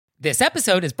This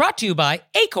episode is brought to you by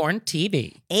Acorn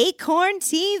TV. Acorn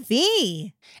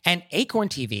TV. And Acorn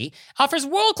TV offers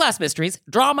world-class mysteries,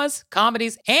 dramas,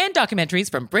 comedies, and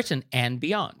documentaries from Britain and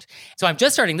beyond. So I'm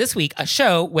just starting this week a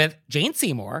show with Jane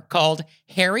Seymour called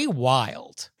Harry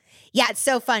Wild. Yeah, it's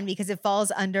so fun because it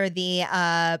falls under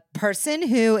the person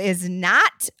who is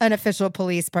not an official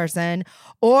police person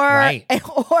or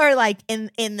like in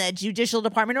the judicial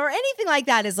department or anything like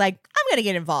that is like, I'm going to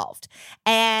get involved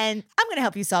and I'm going to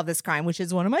help you solve this crime, which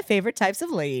is one of my favorite types of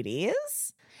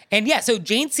ladies. And yeah, so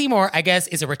Jane Seymour, I guess,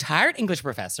 is a retired English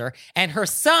professor, and her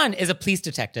son is a police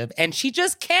detective, and she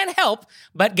just can't help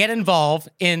but get involved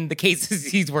in the cases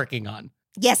he's working on.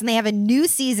 Yes, and they have a new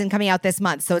season coming out this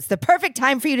month, so it's the perfect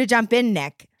time for you to jump in,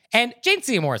 Nick. And Jane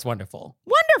Seymour is wonderful.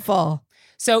 Wonderful.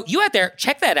 So you out there,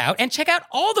 check that out and check out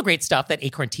all the great stuff that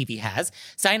Acorn TV has.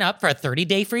 Sign up for a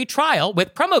 30-day free trial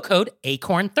with promo code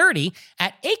ACORN30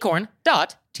 at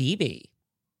acorn.tv.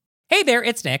 Hey there,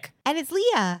 it's Nick. And it's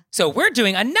Leah. So we're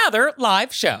doing another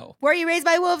live show. Were You Raised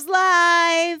by Wolves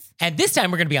Live? And this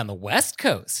time we're going to be on the West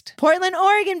Coast. Portland,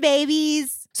 Oregon,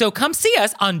 babies. So come see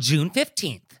us on June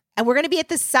 15th. And we're going to be at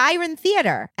the Siren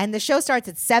Theater. And the show starts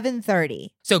at 7:30.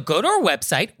 So go to our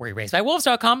website,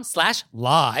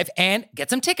 wereyouRaisedByWolves.com/live and get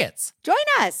some tickets. Join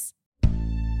us.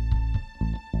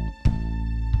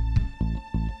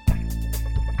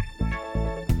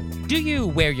 Do you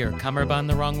wear your cummerbund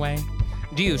the wrong way?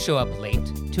 Do you show up late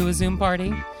to a Zoom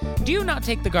party? Do you not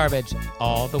take the garbage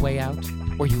all the way out?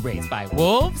 Were you raised by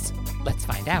wolves? Let's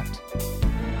find out. Here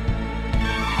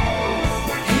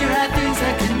are things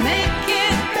that can make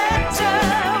it better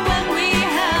when we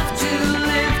have to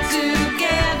live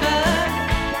together.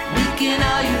 We can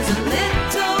all use a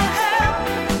little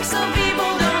help. Some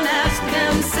people don't ask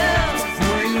themselves,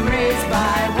 were you raised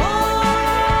by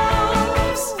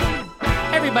wolves?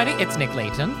 Everybody, it's Nick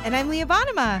Layton. And I'm Leah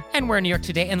Bonema. And we're in New York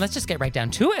today, and let's just get right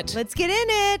down to it. Let's get in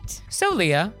it. So,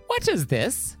 Leah, what is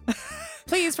this?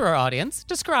 Please, for our audience,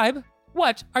 describe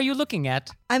what are you looking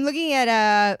at? I'm looking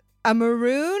at a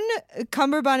maroon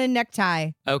cummerbund and necktie.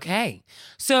 Okay.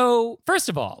 So, first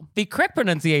of all, the correct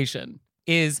pronunciation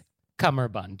is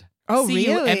cummerbund. Oh,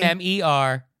 really?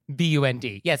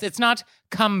 Cummerbund. Yes, it's not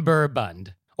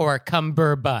cummerbund or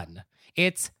cummerbun.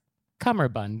 It's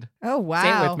cummerbund. Oh, wow. Say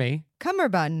it with me.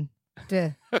 Cummerbund. Duh.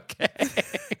 Okay.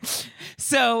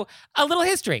 So, a little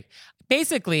history.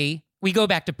 Basically, we go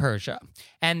back to Persia,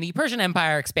 and the Persian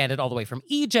Empire expanded all the way from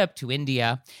Egypt to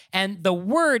India, and the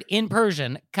word in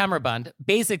Persian, cummerbund,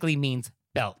 basically means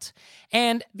belt.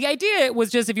 And the idea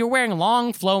was just if you're wearing a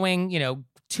long, flowing,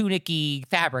 tunic-y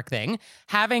fabric thing,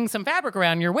 having some fabric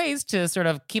around your waist to sort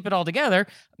of keep it all together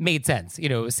made sense.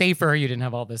 It was safer. You didn't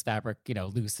have all this fabric,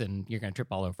 loose and you're going to trip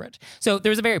all over it. So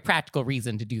there's a very practical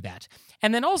reason to do that.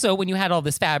 And then also when you had all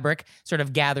this fabric sort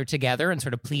of gathered together and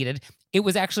sort of pleated, it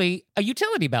was actually a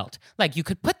utility belt. Like you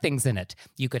could put things in it.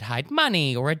 You could hide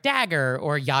money or a dagger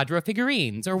or Yadra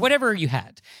figurines or whatever you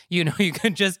had. You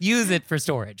could just use it for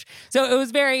storage. So it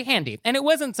was very handy. And it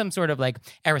wasn't some sort of like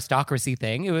aristocracy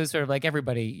thing. It was sort of like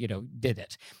everybody, did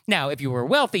it. Now, if you were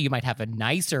wealthy, you might have a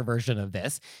nicer version of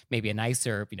this, maybe a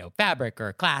nicer, fabric or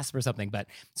a clasp or something, but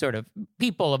sort of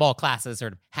people of all classes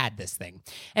sort of had this thing.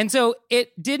 And so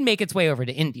it did make its way over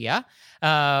to India,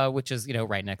 which is,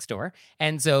 right next door.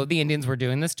 And so the Indians were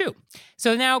doing this too.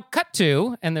 So now cut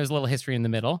to, and there's a little history in the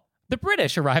middle, the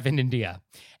British arrive in India.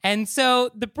 And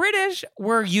so the British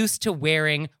were used to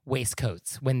wearing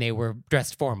waistcoats when they were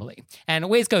dressed formally. And a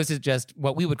waistcoat is just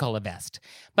what we would call a vest.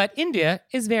 But India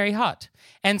is very hot.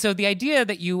 And so the idea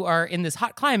that you are in this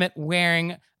hot climate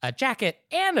wearing a jacket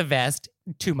and a vest,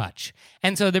 too much.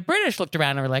 And so the British looked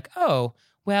around and were like, oh,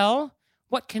 well,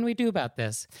 what can we do about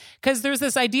this? Because there's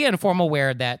this idea in formal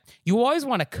wear that you always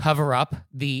want to cover up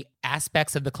the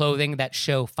aspects of the clothing that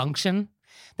show function.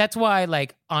 That's why,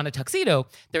 like, on a tuxedo,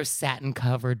 there's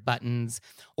satin-covered buttons,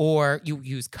 or you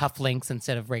use cufflinks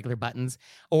instead of regular buttons,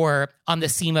 or on the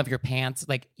seam of your pants,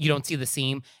 like, you don't see the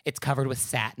seam, it's covered with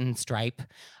satin stripe.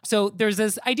 So there's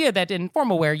this idea that in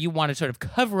formal wear, you want to sort of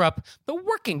cover up the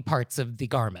working parts of the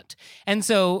garment. And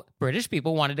so British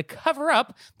people wanted to cover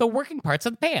up the working parts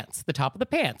of the pants, the top of the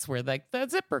pants, where, like, the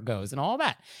zipper goes and all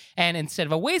that. And instead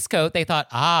of a waistcoat, they thought,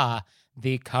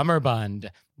 the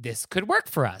cummerbund. This could work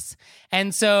for us.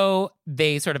 And so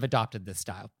they sort of adopted this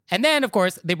style. And then, of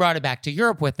course, they brought it back to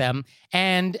Europe with them.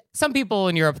 And some people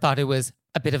in Europe thought it was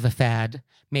a bit of a fad,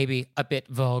 maybe a bit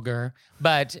vulgar,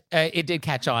 but it did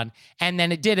catch on. And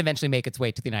then it did eventually make its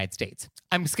way to the United States.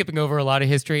 I'm skipping over a lot of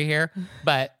history here,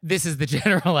 but this is the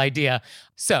general idea.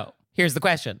 So here's the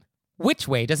question. Which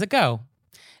way does it go?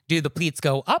 Do the pleats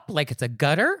go up like it's a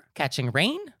gutter catching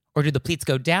rain? Or do the pleats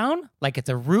go down like it's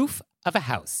a roof of a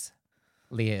house.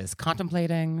 Leah is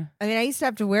contemplating. I mean, I used to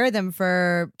have to wear them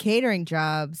for catering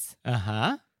jobs.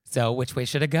 Uh-huh. So which way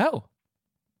should it go?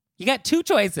 You got 2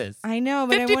 choices. I know,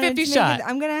 but 50-50 shot.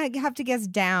 I'm going to have to guess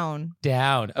down.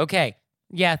 Down. Okay.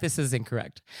 Yeah, this is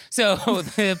incorrect. So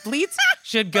the pleats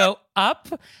should go up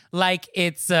like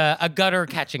it's a gutter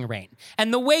catching rain.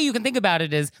 And the way you can think about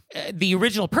it is the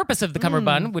original purpose of the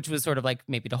cummerbund, which was sort of like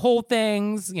maybe to hold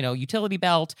things, utility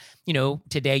belt.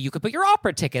 Today you could put your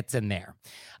opera tickets in there.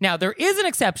 Now, there is an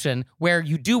exception where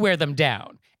you do wear them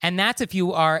down. And that's if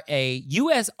you are a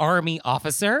U.S. Army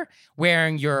officer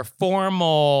wearing your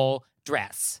formal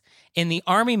dress. In the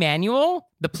Army manual,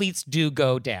 the pleats do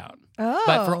go down. Oh.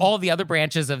 But for all the other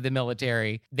branches of the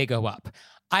military, they go up.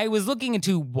 I was looking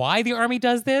into why the Army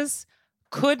does this,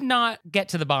 could not get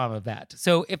to the bottom of that.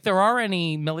 So if there are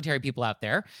any military people out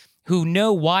there who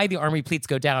know why the Army pleats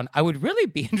go down, I would really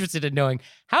be interested in knowing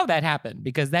how that happened,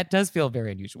 because that does feel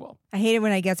very unusual. I hate it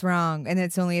when I guess wrong and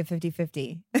it's only a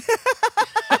 50-50.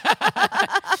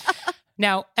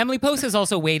 Now, Emily Post has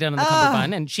also weighed in on the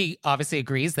cummerbund, and she obviously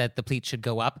agrees that the pleats should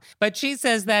go up. But she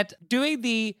says that doing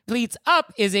the pleats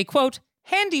up is a, quote,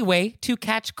 handy way to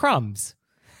catch crumbs.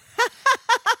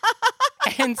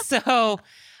 And so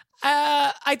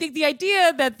I think the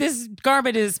idea that this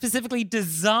garment is specifically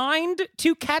designed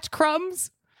to catch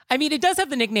crumbs, I mean, it does have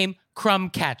the nickname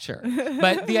crumb catcher,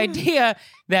 but the idea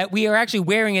that we are actually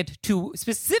wearing it to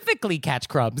specifically catch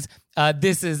crumbs,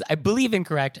 this is, I believe,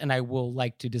 incorrect, and I will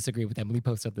like to disagree with Emily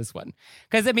Post on this one.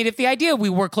 Because, I mean, if the idea we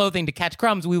wore clothing to catch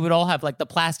crumbs, we would all have, like, the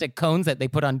plastic cones that they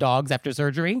put on dogs after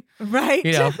surgery. Right.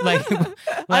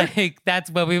 Like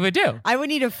that's what we would do. I would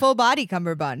need a full body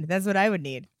cummerbund. That's what I would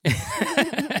need.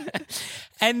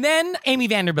 And then Amy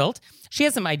Vanderbilt, she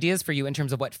has some ideas for you in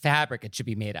terms of what fabric it should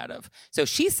be made out of. So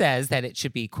she says that it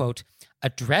should be, quote, a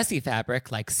dressy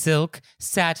fabric like silk,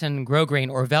 satin,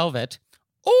 grosgrain, or velvet,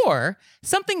 or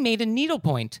something made in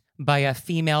needlepoint by a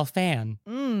female fan.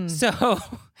 So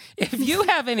if you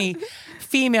have any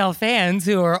female fans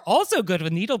who are also good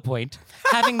with needlepoint,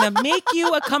 having them make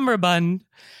you a cummerbund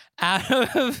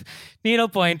out of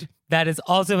needlepoint, that is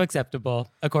also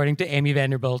acceptable, according to Amy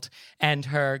Vanderbilt and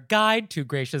her Guide to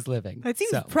Gracious Living. That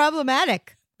seems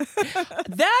problematic.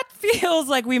 That feels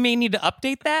like we may need to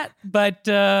update that, but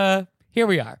here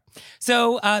we are.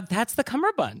 So that's the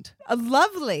cummerbund.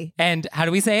 Lovely. And how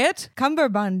do we say it?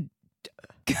 Cummerbund.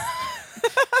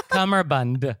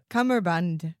 Cummerbund.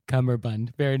 Cummerbund.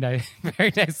 Cummerbund. Very nice.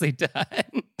 Very nicely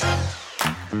done.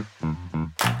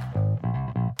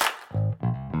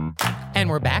 And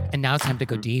we're back, and now it's time to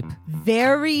go deep.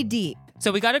 Very deep.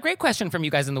 So we got a great question from you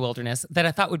guys in the wilderness that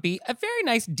I thought would be a very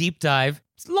nice deep dive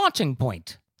launching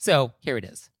point. So here it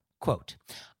is. Quote,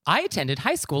 I attended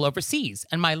high school overseas,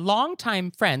 and my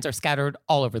longtime friends are scattered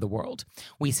all over the world.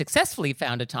 We successfully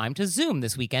found a time to Zoom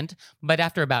this weekend, but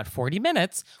after about 40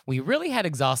 minutes, we really had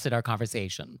exhausted our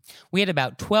conversation. We had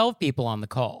about 12 people on the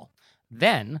call.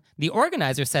 Then the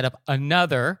organizer set up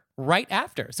another right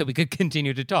after so we could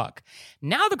continue to talk.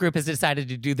 Now the group has decided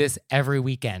to do this every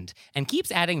weekend and keeps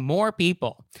adding more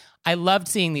people. I loved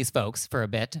seeing these folks for a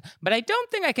bit, but I don't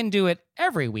think I can do it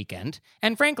every weekend.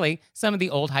 And frankly, some of the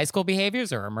old high school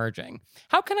behaviors are emerging.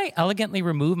 How can I elegantly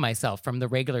remove myself from the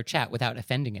regular chat without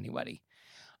offending anybody?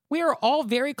 We are all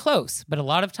very close, but a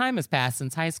lot of time has passed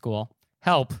since high school.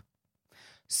 Help.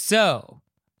 So,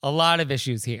 a lot of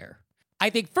issues here. I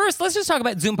think first, let's just talk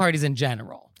about Zoom parties in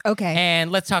general. Okay.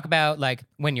 And let's talk about like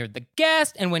when you're the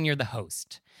guest and when you're the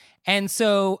host. And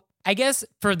so I guess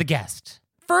for the guest,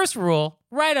 first rule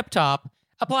right up top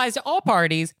applies to all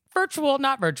parties, virtual,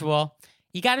 not virtual.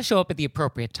 You got to show up at the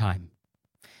appropriate time.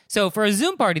 So for a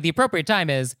Zoom party, the appropriate time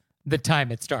is the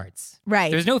time it starts. Right.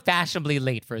 There's no fashionably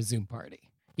late for a Zoom party.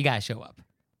 You got to show up.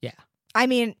 Yeah. I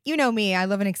mean, you know me, I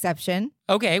love an exception.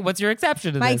 Okay, what's your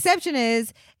exception to My this? exception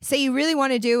is, say you really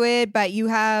want to do it, but you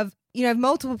have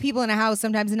multiple people in a house.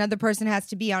 Sometimes another person has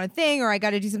to be on a thing, or I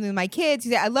got to do something with my kids.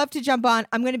 You say, I love to jump on.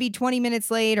 I'm going to be 20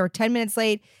 minutes late or 10 minutes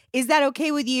late. Is that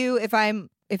okay with you if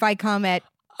I come at?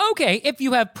 Okay, if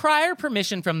you have prior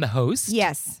permission from the host,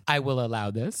 Yes. I will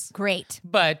allow this. Great.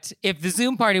 But if the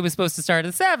Zoom party was supposed to start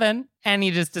at 7 and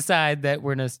you just decide that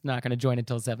we're just not going to join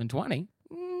until 7:20,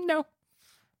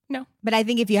 no. But I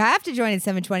think if you have to join at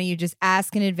 7:20, you just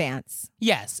ask in advance.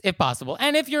 Yes, if possible.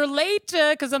 And if you're late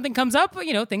because something comes up,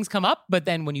 things come up. But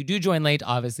then when you do join late,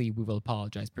 obviously we will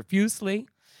apologize profusely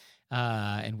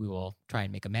and we will try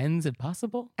and make amends if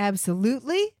possible.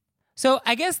 Absolutely. So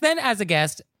I guess then as a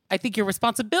guest, I think your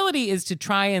responsibility is to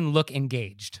try and look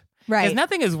engaged. Right. Because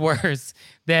nothing is worse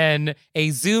than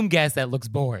a Zoom guest that looks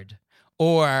bored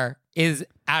or is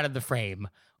out of the frame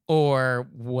or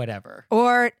whatever.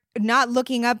 Or not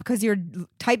looking up because you're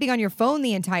typing on your phone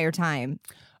the entire time.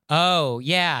 Oh,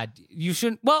 yeah. You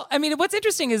shouldn't. Well, I mean, what's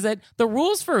interesting is that the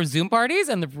rules for Zoom parties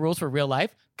and the rules for real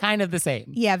life kind of the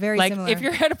same. Yeah, very similar. Like if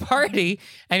you're at a party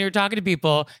and you're talking to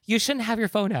people, you shouldn't have your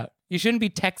phone out. You shouldn't be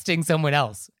texting someone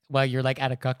else while you're like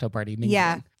at a cocktail party. Mingling.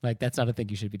 Yeah. Like that's not a thing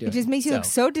you should be doing. It just makes you look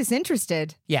so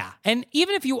disinterested. Yeah. And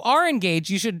even if you are engaged,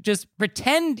 you should just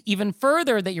pretend even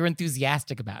further that you're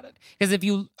enthusiastic about it. Because if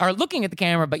you are looking at the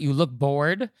camera but you look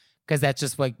bored, because that's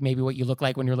just like maybe what you look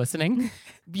like when you're listening,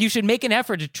 you should make an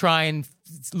effort to try and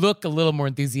look a little more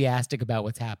enthusiastic about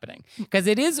what's happening. Because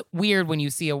it is weird when you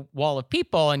see a wall of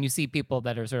people and you see people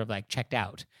that are sort of like checked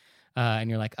out. And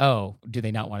you're like, oh, do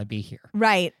they not want to be here?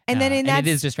 Right. And then and it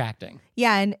is distracting.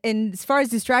 Yeah. And as far as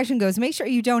distraction goes, make sure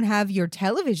you don't have your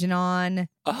television on.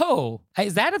 Oh,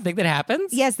 is that a thing that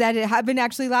happens? Yes, that it happened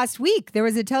actually last week. There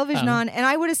was a television on. And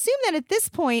I would assume that at this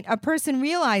point, a person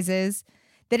realizes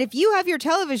that if you have your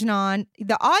television on,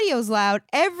 the audio's loud,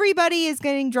 everybody is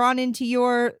getting drawn into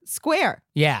your square.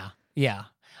 Yeah. Yeah.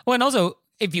 Well, and also,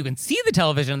 if you can see the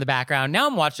television in the background, now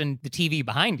I'm watching the TV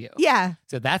behind you. Yeah.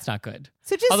 So that's not good.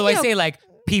 So just, although I say like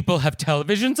people have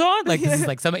televisions on, like this is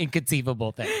like some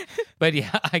inconceivable thing. But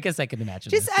yeah, I guess I can imagine.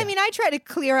 Just, this, yeah. I mean, I try to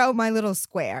clear out my little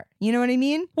square. You know what I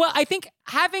mean? Well, I think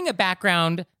having a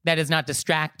background that is not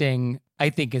distracting, I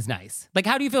think is nice. Like,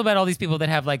 how do you feel about all these people that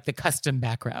have like the custom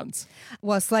backgrounds?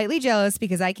 Well, slightly jealous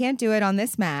because I can't do it on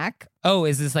this Mac. Oh,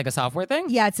 is this like a software thing?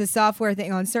 Yeah, it's a software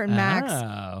thing on certain Macs.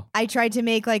 Oh. I tried to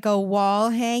make like a wall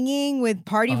hanging with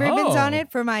party ribbons on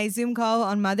it for my Zoom call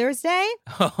on Mother's Day.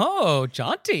 Oh,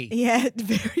 jaunty. Yeah,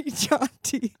 very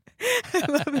jaunty. I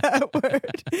love that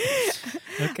word.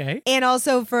 Okay. And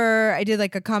also I did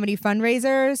like a comedy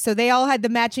fundraiser. So they all had the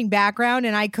matching background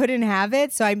and I couldn't have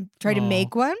it. So I tried to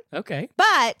make one. Okay.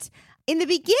 But in the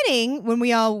beginning, when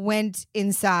we all went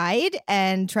inside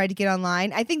and tried to get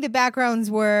online, I think the backgrounds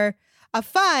were a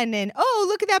fun and, oh,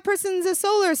 look at that person's a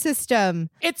solar system.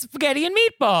 It's spaghetti and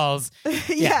meatballs.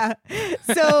 Yeah.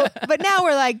 So, but now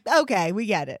we're like, okay, we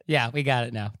get it. Yeah, we got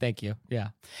it now. Thank you.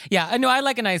 Yeah. Yeah. No, I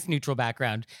like a nice neutral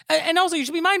background. And also, you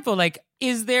should be mindful, like,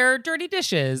 is there dirty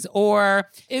dishes or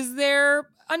is there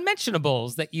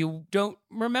unmentionables that you don't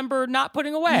remember not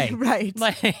putting away? Right.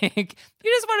 Like, you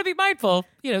just want to be mindful.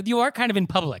 You know, you are kind of in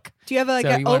public. Do you have like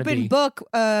an open book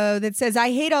that says,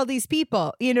 I hate all these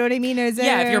people? You know what I mean? Is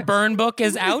Yeah, if your burn book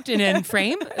is out and in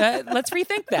frame, let's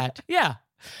rethink that. Yeah.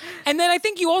 And then I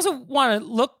think you also want to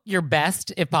look your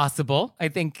best if possible. I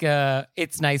think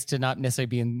it's nice to not necessarily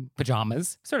be in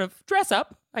pajamas. Sort of dress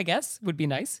up, I guess, would be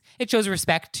nice. It shows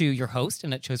respect to your host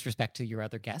and it shows respect to your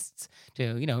other guests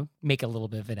to, you know, make a little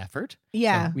bit of an effort.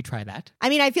 Yeah. So we try that. I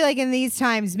mean, I feel like in these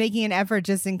times, making an effort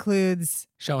just includes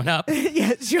showing up.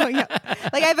 Yeah, showing up.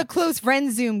 Like I have a close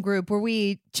friend Zoom group where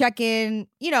we check in.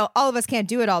 You know, all of us can't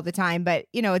do it all the time, but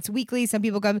you know, it's weekly. Some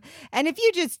people come, and if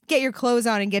you just get your clothes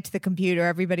on and get to the computer,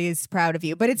 everybody is proud of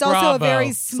you. But it's also a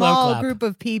very small group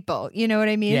of people. You know what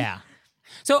I mean? Yeah.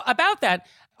 So about that,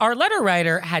 our letter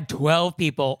writer had 12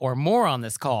 people or more on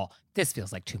this call. This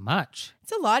feels like too much.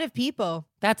 It's a lot of people.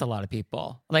 That's a lot of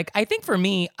people. Like, I think for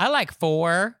me, I like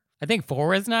 4. I think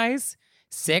 4 is nice.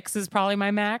 6 is probably my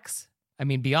max. I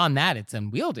mean, beyond that, it's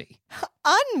unwieldy.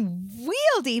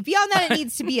 Unwieldy. Beyond that, it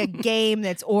needs to be a game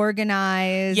that's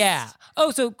organized. Yeah.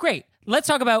 Oh, so great. Let's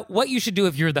talk about what you should do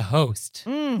if you're the host.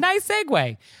 Nice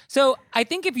segue. So I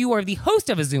think if you are the host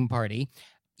of a Zoom party,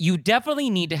 you definitely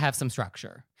need to have some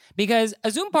structure. Because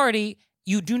a Zoom party,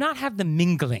 you do not have the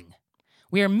mingling.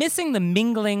 We are missing the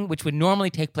mingling which would normally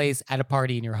take place at a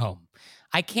party in your home.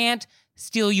 I can't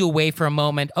steal you away for a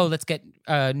moment. Oh, let's get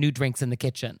new drinks in the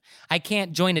kitchen. I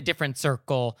can't join a different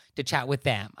circle to chat with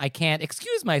them. I can't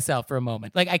excuse myself for a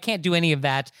moment. Like, I can't do any of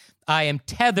that. I am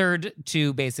tethered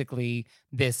to basically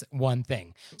this one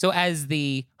thing. So as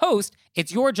the host,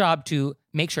 it's your job to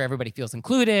make sure everybody feels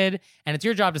included, and it's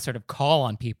your job to sort of call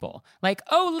on people. Like,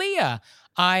 oh, Leah,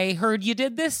 I heard you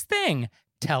did this thing.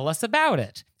 Tell us about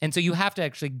it. And so you have to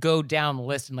actually go down the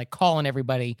list and like call on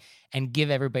everybody and give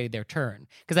everybody their turn.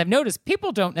 Because I've noticed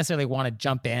people don't necessarily want to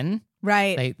jump in.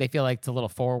 Right. They feel like it's a little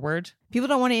forward. People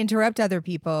don't want to interrupt other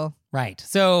people. Right.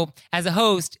 So as a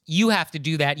host, you have to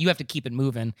do that. You have to keep it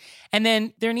moving. And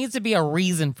then there needs to be a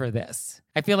reason for this.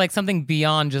 I feel like something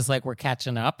beyond just like we're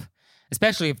catching up,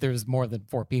 especially if there's more than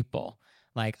 4 people.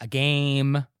 Like a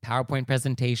game, PowerPoint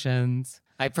presentations.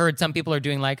 I've heard some people are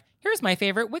doing like, here's my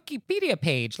favorite Wikipedia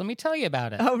page. Let me tell you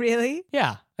about it. Oh, really?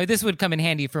 Yeah. This would come in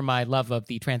handy for my love of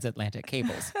the transatlantic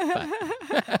cables.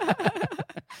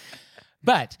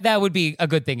 But that would be a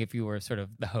good thing if you were sort of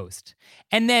the host.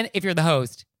 And then if you're the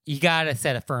host, you got to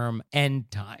set a firm end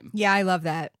time. Yeah, I love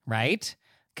that. Right?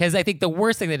 Because I think the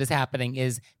worst thing that is happening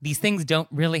is these things don't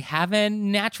really have a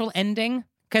natural ending.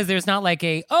 Because there's not like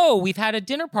we've had a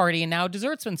dinner party and now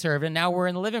dessert's been served and now we're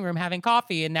in the living room having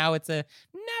coffee and now it's a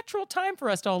natural time for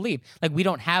us to all leave. Like we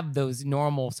don't have those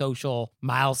normal social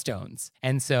milestones.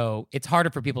 And so it's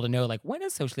harder for people to know like when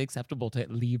is socially acceptable to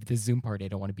leave the Zoom party I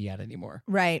don't want to be at anymore.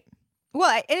 Right. Well,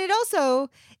 and it also,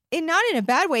 not in a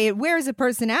bad way, it wears a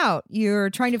person out. You're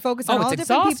trying to focus on all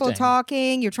different people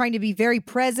talking. You're trying to be very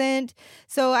present.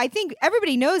 So I think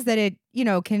everybody knows that it,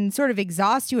 can sort of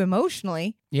exhaust you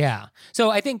emotionally. Yeah.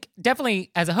 So I think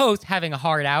definitely as a host, having a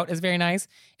hard out is very nice.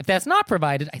 If that's not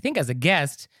provided, I think as a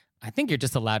guest, I think you're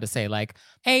just allowed to say like,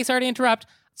 hey, sorry to interrupt.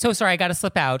 So sorry, I got to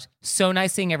slip out. So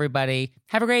nice seeing everybody.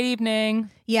 Have a great evening.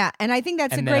 Yeah. And I think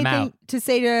that's a great thing to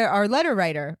say to our letter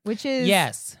writer, which is...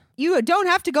 Yes. You don't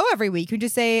have to go every week. You can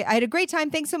just say, I had a great time.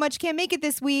 Thanks so much. Can't make it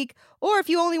this week. Or if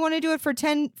you only want to do it for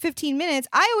 10, 15 minutes,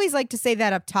 I always like to say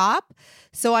that up top.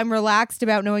 So I'm relaxed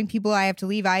about knowing people I have to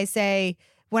leave. I say,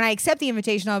 when I accept the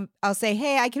invitation, I'll say,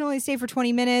 hey, I can only stay for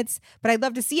 20 minutes, but I'd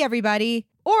love to see everybody.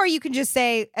 Or you can just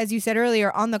say, as you said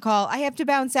earlier on the call, I have to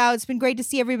bounce out. It's been great to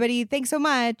see everybody. Thanks so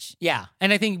much. Yeah.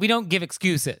 And I think we don't give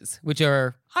excuses, which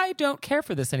are, I don't care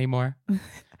for this anymore.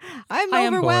 I'm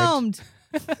overwhelmed.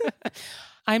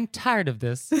 I'm tired of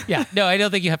this. Yeah. No, I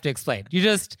don't think you have to explain. You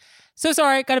just, so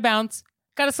sorry, gotta bounce,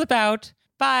 gotta slip out,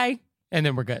 bye. And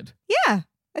then we're good. Yeah.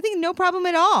 I think no problem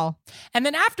at all. And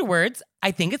then afterwards, I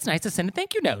think it's nice to send a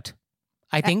thank you note.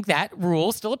 I think that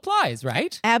rule still applies,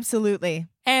 right? Absolutely.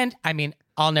 And I mean,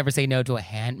 I'll never say no to a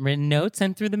handwritten note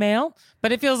sent through the mail,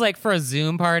 but it feels like for a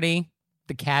Zoom party,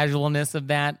 the casualness of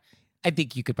that, I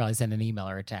think you could probably send an email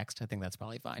or a text. I think that's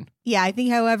probably fine. Yeah, I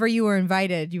think however you were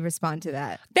invited, you respond to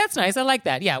that. That's nice. I like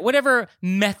that. Yeah, whatever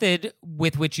method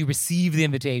with which you receive the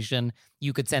invitation,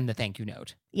 you could send the thank you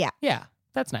note. Yeah. Yeah,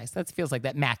 that's nice. That feels like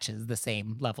that matches the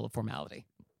same level of formality.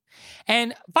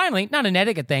 And finally, not an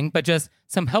etiquette thing, but just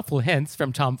some helpful hints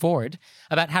from Tom Ford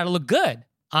about how to look good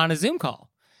on a Zoom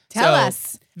call. Tell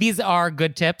us. These are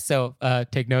good tips, so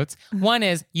take notes. One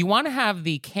is you want to have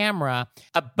the camera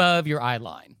above your eye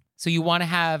line. So you want to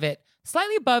have it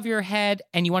slightly above your head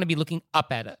and you want to be looking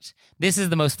up at it. This is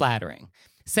the most flattering.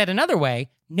 Said another way,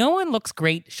 no one looks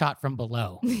great shot from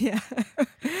below. Yeah.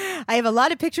 I have a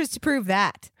lot of pictures to prove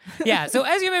that. Yeah. So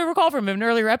as you may recall from an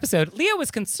earlier episode, Leah was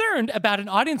concerned about an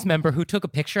audience member who took a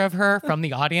picture of her from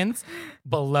the audience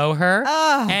below her.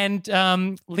 Oh.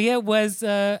 And Leah was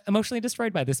emotionally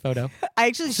destroyed by this photo. I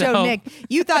actually showed Nick.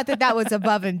 You thought that was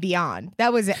above and beyond.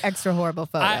 That was an extra horrible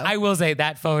photo. I will say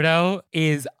that photo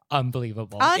is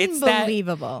unbelievable.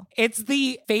 Unbelievable. It's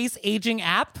the face aging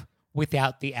app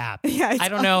without the app. Yeah, I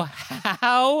don't know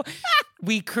how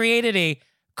we created a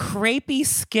crepey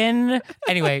skin.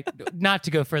 Anyway, not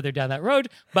to go further down that road,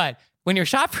 but when you're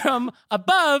shot from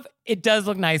above, it does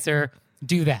look nicer.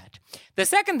 Do that. The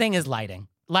second thing is lighting.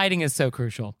 Lighting is so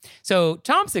crucial. So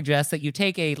Tom suggests that you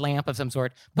take a lamp of some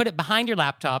sort, put it behind your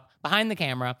laptop, behind the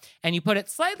camera, and you put it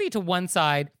slightly to one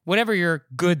side, whatever your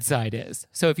good side is.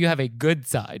 So if you have a good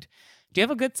side, do you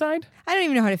have a good side? I don't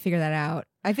even know how to figure that out.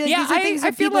 I feel like these are things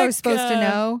that feel people like, are supposed to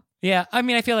know. Yeah, I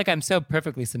mean, I feel like I'm so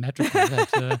perfectly symmetrical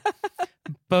that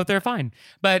both are fine.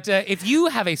 But if you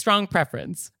have a strong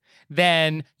preference,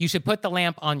 then you should put the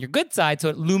lamp on your good side so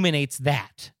it illuminates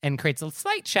that and creates a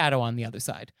slight shadow on the other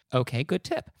side. Okay, good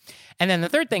tip. And then the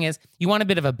third thing is you want a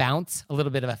bit of a bounce, a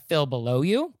little bit of a fill below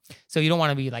you. So you don't want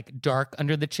to be like dark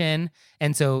under the chin.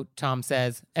 And so Tom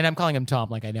says, and I'm calling him Tom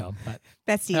like I know him, but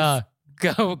Besties.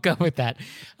 Go with that.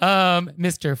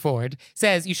 Mr. Ford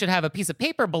says you should have a piece of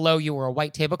paper below you or a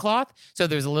white tablecloth so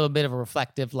there's a little bit of a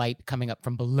reflective light coming up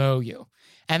from below you.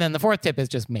 And then the fourth tip is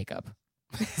just makeup.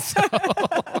 So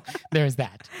there's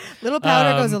that. Little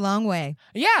powder goes a long way.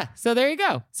 Yeah, so there you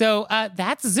go. So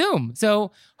that's Zoom.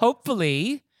 So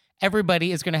hopefully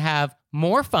everybody is going to have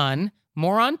more fun,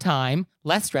 more on time,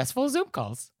 less stressful Zoom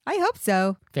calls. I hope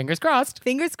so. Fingers crossed.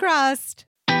 Fingers crossed.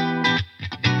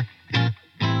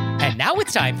 And now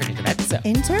it's time for Intermezzo.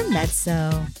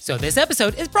 Intermezzo. So this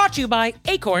episode is brought to you by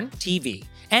Acorn TV.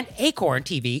 And Acorn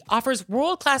TV offers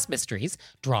world-class mysteries,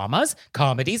 dramas,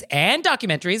 comedies, and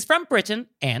documentaries from Britain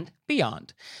and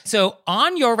beyond. So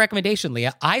on your recommendation,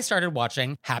 Leah, I started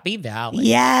watching Happy Valley.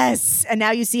 Yes. And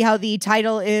now you see how the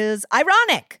title is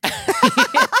ironic.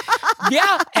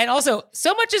 Yeah. And also,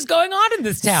 so much is going on in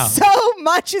this town. So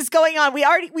much is going on.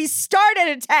 We start at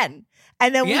a 10.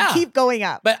 And then we keep going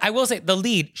up. But I will say, the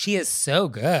lead, she is so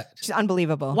good. She's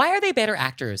unbelievable. Why are they better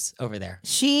actors over there?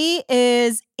 She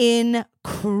is incredible.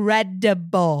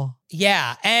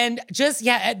 Yeah, and just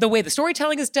the way the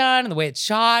storytelling is done and the way it's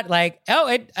shot, like,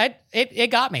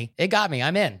 it got me. It got me.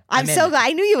 I'm in. I'm so glad.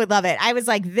 I knew you would love it. I was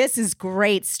like, this is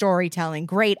great storytelling,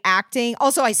 great acting.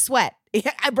 Also, I sweat.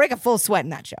 I break a full sweat in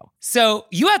that show. So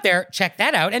you out there, check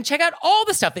that out and check out all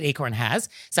the stuff that Acorn has.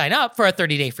 Sign up for a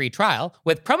 30-day free trial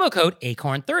with promo code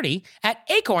ACORN30 at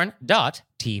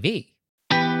acorn.tv.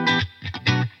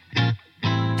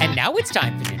 And now it's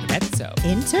time for Intermezzo.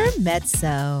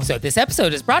 Intermezzo. So this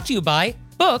episode is brought to you by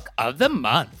Book of the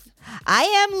Month. I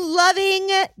am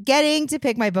loving getting to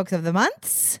pick my books of the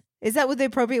months. Is that the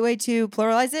appropriate way to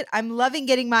pluralize it? I'm loving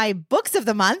getting my books of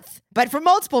the month, but for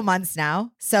multiple months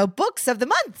now. So books of the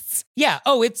months. Yeah.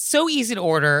 Oh, it's so easy to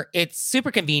order. It's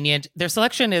super convenient. Their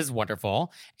selection is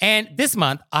wonderful. And this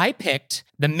month, I picked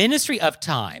The Ministry of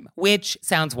Time, which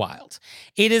sounds wild.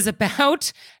 It is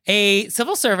about a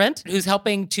civil servant who's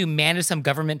helping to manage some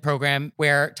government program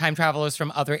where time travelers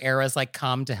from other eras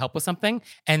come to help with something.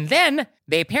 And then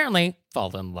they apparently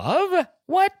fall in love.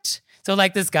 What? So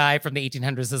this guy from the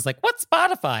 1800s is like, what's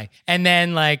Spotify? And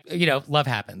then love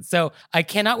happens. So I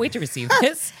cannot wait to receive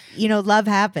this. Love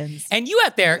happens. And you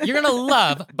out there, you're going to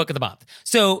love Book of the Month.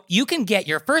 So you can get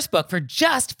your first book for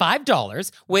just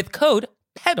 $5 with code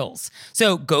PEDALS.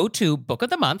 So go to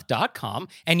bookofthemonth.com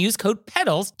and use code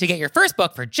PEDALS to get your first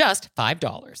book for just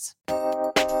 $5.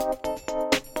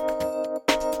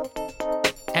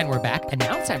 And we're back. And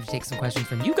now it's time to take some questions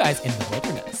from you guys in the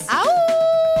wilderness. Ow!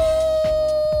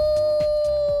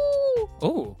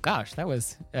 Oh, gosh, that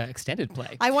was extended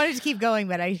play. I wanted to keep going,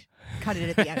 but I cut it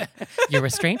at the end. Your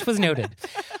restraint was noted.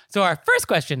 So our first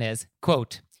question is,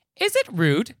 quote, is it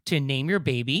rude to name your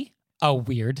baby a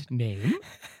weird name?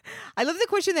 I love the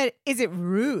question that, is it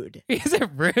rude? Is it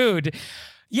rude?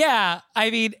 Yeah,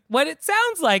 I mean, what it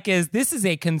sounds like is this is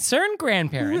a concerned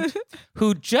grandparent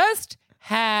who just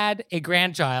had a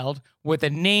grandchild with a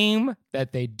name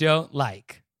that they don't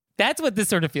like. That's what this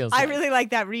sort of feels like. I really like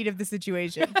that read of the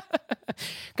situation.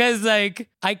 Because, I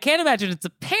can't imagine it's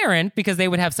a parent because they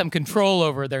would have some control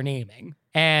over their naming.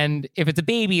 And if it's a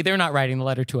baby, they're not writing the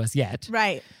letter to us yet.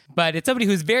 Right. But it's somebody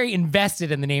who's very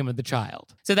invested in the name of the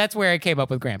child. So that's where I came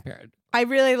up with grandparent. I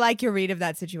really like your read of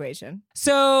that situation.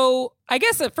 So I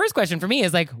guess the first question for me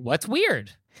is what's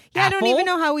weird? Yeah, Apple? I don't even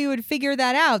know how we would figure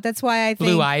that out. That's why I think...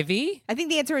 Blue Ivy? I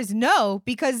think the answer is no,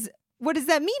 because... What does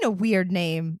that mean, a weird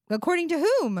name? According to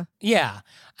whom? Yeah.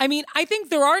 I mean, I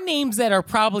think there are names that are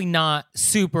probably not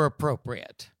super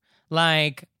appropriate.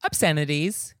 Like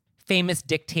obscenities, famous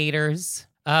dictators.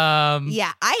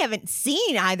 Yeah, I haven't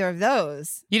seen either of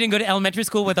those. You didn't go to elementary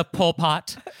school with a Pol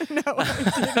Pot? No,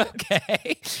 I didn't.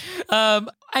 Okay.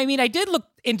 I mean, I did look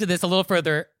into this a little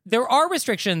further. There are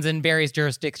restrictions in various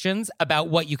jurisdictions about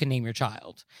what you can name your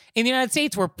child. In the United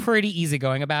States, we're pretty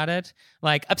easygoing about it.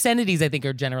 Obscenities, I think,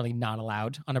 are generally not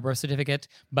allowed on a birth certificate,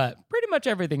 but pretty much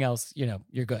everything else,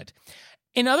 you're good.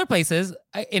 In other places,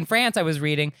 in France, I was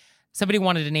reading, somebody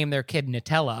wanted to name their kid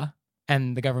Nutella,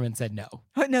 and the government said no.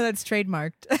 Oh, no, that's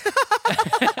trademarked.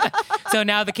 So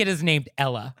now the kid is named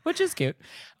Ella, which is cute.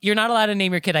 You're not allowed to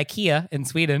name your kid IKEA in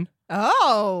Sweden.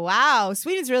 Oh, wow.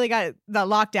 Sweden's really got the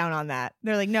lockdown on that.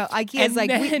 They're like, no,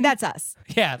 IKEA's that's us.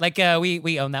 Yeah,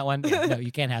 we own that one. Yeah, no,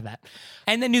 you can't have that.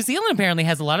 And then New Zealand apparently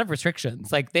has a lot of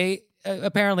restrictions. They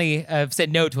apparently have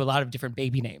said no to a lot of different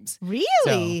baby names. Really?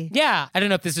 So, yeah. I don't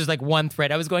know if this is one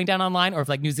thread I was going down online or if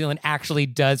New Zealand actually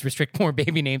does restrict more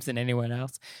baby names than anyone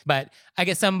else. But I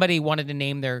guess somebody wanted to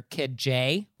name their kid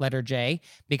J, letter J,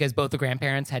 because both the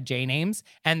grandparents had J names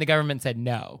and the government said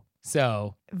no.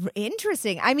 So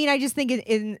interesting. I mean, I just think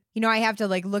I have to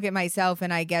look at myself,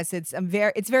 and I guess it's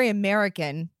very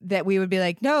American that we would be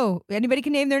like, no, anybody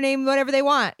can name their name whatever they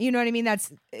want. You know what I mean?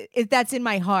 That's in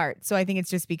my heart. So I think it's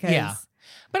just because. Yeah.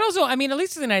 But also, I mean, at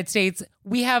least in the United States,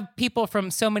 we have people from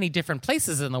so many different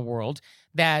places in the world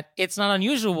that it's not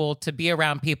unusual to be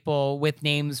around people with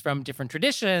names from different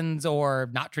traditions or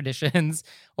not traditions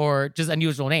or just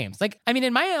unusual names.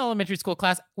 In my elementary school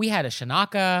class, we had a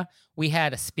Shanaka, we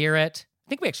had a Spirit. I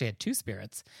think we actually had two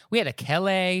Spirits. We had a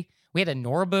Kele, we had a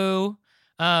Norbu.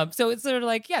 So it's sort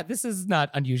of this is not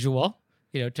unusual,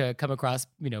 to come across,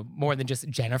 more than just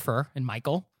Jennifer and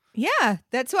Michael. Yeah,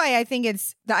 that's why I think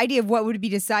it's the idea of what would be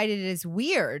decided as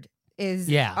weird is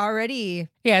already.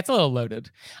 Yeah, it's a little loaded.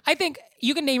 I think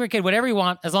you can name your kid whatever you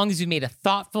want as long as you made a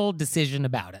thoughtful decision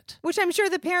about it. Which I'm sure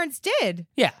the parents did.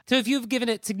 Yeah. So if you've given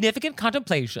it significant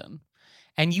contemplation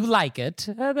and you like it,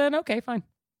 then okay, fine.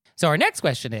 So our next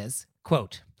question is,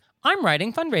 quote, I'm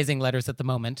writing fundraising letters at the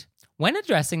moment. When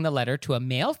addressing the letter to a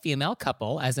male-female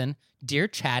couple, as in Dear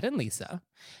Chad and Lisa,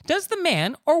 does the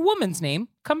man or woman's name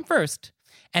come first?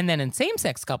 And then in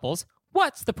same-sex couples,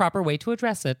 what's the proper way to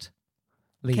address it?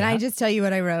 Leah? Can I just tell you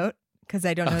what I wrote? Because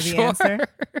I don't know the answer.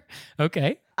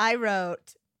 Okay. I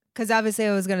wrote, because obviously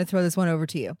I was going to throw this one over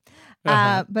to you.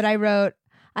 Uh-huh. But I wrote,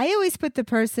 I always put the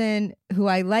person who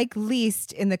I like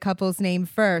least in the couple's name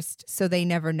first, so they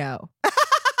never know.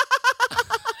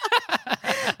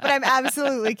 But I'm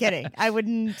absolutely kidding. I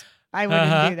wouldn't do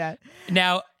that.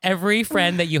 Now, every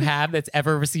friend that you have that's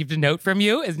ever received a note from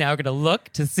you is now going to look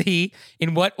to see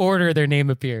in what order their name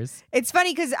appears. It's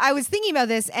funny because I was thinking about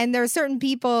this, and there are certain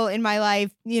people in my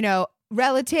life,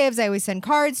 relatives I always send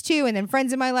cards to, and then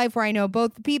friends in my life where I know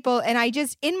both the people. And I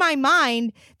just, in my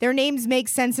mind, their names make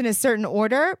sense in a certain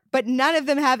order, but none of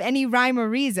them have any rhyme or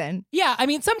reason. Yeah, I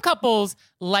mean, some couples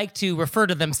like to refer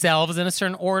to themselves in a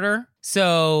certain order.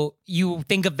 So you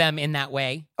think of them in that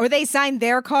way. Or they sign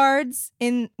their cards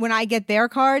when I get their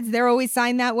cards, they're always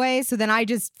signed that way. So then I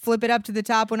just flip it up to the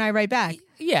top when I write back.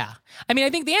 Yeah. I mean, I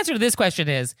think the answer to this question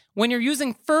is when you're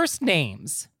using first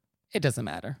names, it doesn't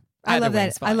matter. I Either love way that.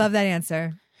 is fine. I love that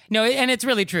answer. No, and it's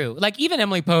really true. Like even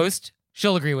Emily Post,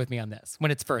 she'll agree with me on this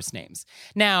when it's first names.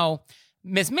 Now,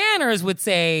 Miss Manners would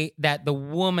say that the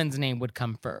woman's name would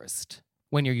come first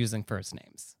when you're using first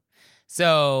names.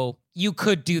 So you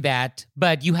could do that,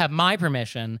 but you have my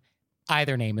permission.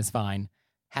 Either name is fine.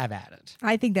 Have at it.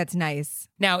 I think that's nice.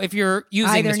 Now, if you're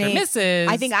using Either Mr. name- Mrs.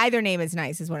 I think either name is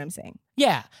nice, is what I'm saying.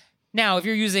 Yeah. Now, if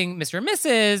you're using Mr. and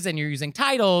Mrs. and you're using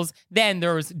titles, then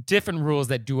there's different rules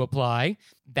that do apply.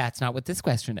 That's not what this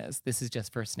question is. This is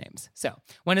just first names. So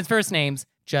when it's first names,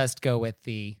 just go with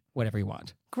the whatever you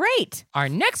want. Great. Our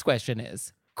next question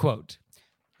is, quote,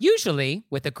 usually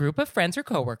with a group of friends or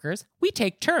coworkers, we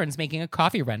take turns making a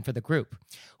coffee run for the group.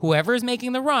 Whoever is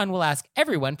making the run will ask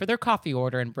everyone for their coffee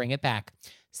order and bring it back.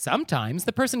 Sometimes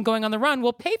the person going on the run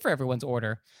will pay for everyone's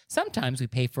order. Sometimes we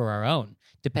pay for our own,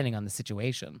 depending on the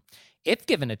situation. If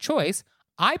given a choice,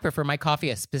 I prefer my coffee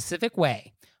a specific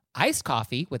way. Iced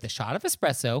coffee with a shot of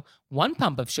espresso, 1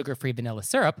 pump of sugar-free vanilla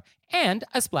syrup, and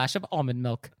a splash of almond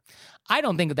milk. I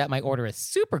don't think that my order is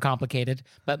super complicated,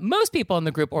 but most people in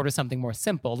the group order something more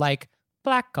simple, like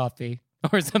black coffee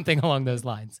or something along those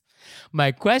lines.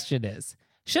 My question is,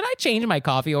 should I change my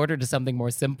coffee order to something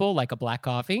more simple, like a black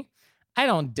coffee? I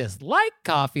don't dislike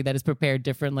coffee that is prepared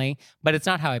differently, but it's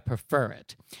not how I prefer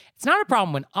it. It's not a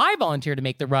problem when I volunteer to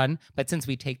make the run, but since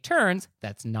we take turns,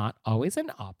 that's not always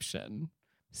an option.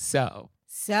 So,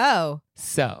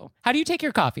 how do you take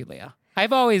your coffee, Leah?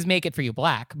 I've always make it for you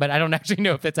black, but I don't actually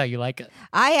know if that's how you like it.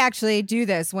 I actually do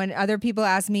this. When other people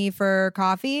ask me for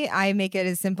coffee, I make it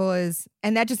as simple as,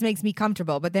 and that just makes me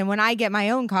comfortable. But then when I get my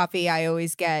own coffee, I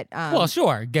always get... well,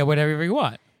 sure, get whatever you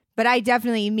want. But I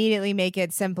definitely immediately make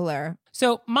it simpler.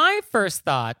 So my first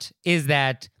thought is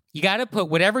that you got to put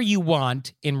whatever you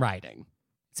want in writing.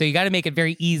 So you got to make it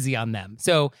very easy on them.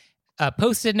 So a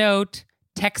Post-it note,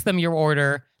 text them your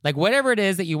order, like whatever it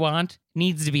is that you want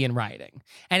needs to be in writing.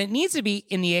 And it needs to be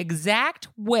in the exact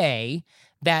way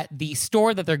that the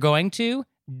store that they're going to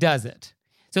does it.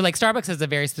 So like Starbucks has a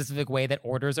very specific way that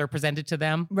orders are presented to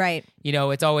them. Right.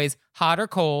 It's always hot or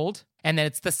cold, and then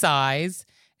it's the size,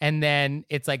 and then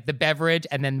it's like the beverage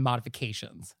and then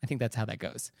modifications. I think that's how that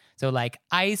goes. So like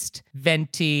iced,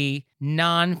 venti,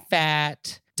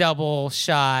 non-fat, double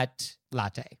shot,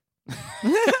 latte.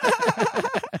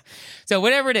 So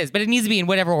whatever it is, but it needs to be in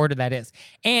whatever order that is.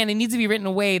 And it needs to be written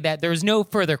in a way that there's no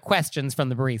further questions from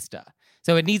the barista.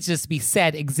 So it needs to just be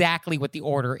said exactly what the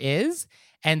order is.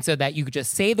 And so that you could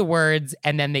just say the words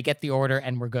and then they get the order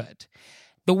and we're good.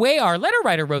 The way our letter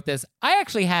writer wrote this, I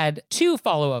actually had 2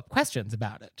 follow-up questions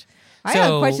about it. I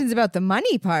have questions about the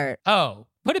money part. Oh,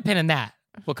 put a pin in that.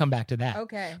 We'll come back to that.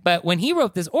 Okay. But when he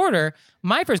wrote this order,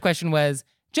 my first question was,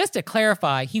 just to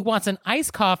clarify, he wants an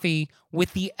iced coffee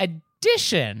with the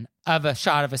addition of a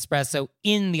shot of espresso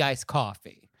in the iced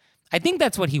coffee. I think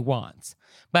that's what he wants.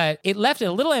 But it left it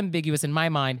a little ambiguous in my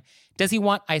mind. Does he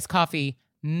want iced coffee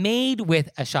made with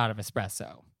a shot of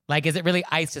espresso? Like, is it really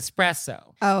iced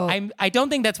espresso? Oh. I don't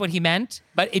think that's what he meant,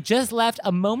 but it just left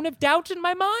a moment of doubt in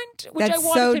my mind, which That's I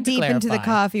wanted so him to deep into the clarify.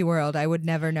 coffee world. I would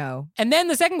never know. And then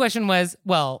the second question was,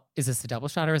 well, is this a double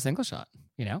shot or a single shot?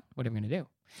 What are we going to do?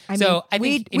 I think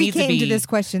we needs came to be... to this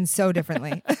question so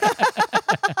differently.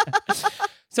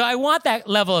 So I want that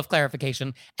level of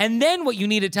clarification. And then what you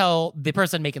need to tell the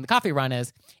person making the coffee run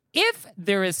is, if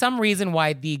there is some reason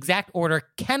why the exact order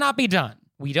cannot be done,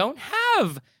 we don't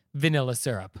have vanilla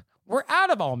syrup, we're out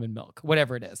of almond milk,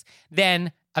 whatever it is,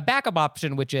 then a backup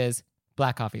option, which is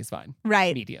Black coffee is fine.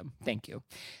 Right. Medium. Thank you.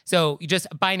 So you just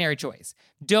binary choice.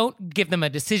 Don't give them a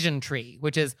decision tree,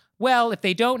 which is, well, if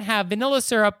they don't have vanilla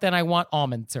syrup, then I want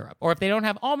almond syrup. Or if they don't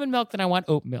have almond milk, then I want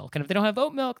oat milk. And if they don't have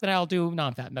oat milk, then I'll do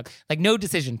non-fat milk. Like no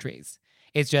decision trees.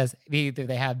 It's just either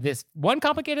they have this one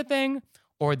complicated thing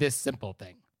or this simple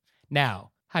thing.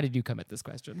 Now, how did you come at this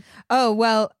question? Oh,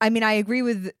 well, I mean, I agree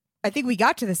with, I think we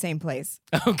got to the same place.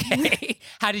 Okay.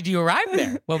 How did you arrive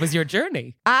there? What was your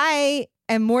journey? I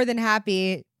am more than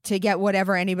happy to get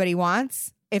whatever anybody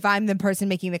wants if I'm the person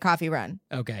making the coffee run.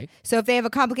 Okay. So if they have a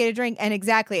complicated drink, and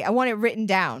exactly, I want it written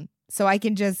down so I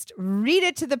can just read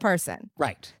it to the person.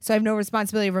 Right. So I have no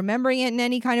responsibility of remembering it in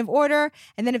any kind of order.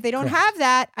 And then if they don't Correct. have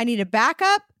that, I need a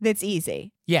backup that's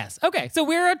easy. Yes. Okay. So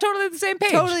we're totally the same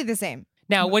page. Totally the same.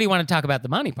 Now, what do you want to talk about the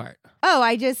money part? Oh,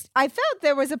 I felt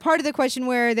there was a part of the question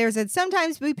where there's a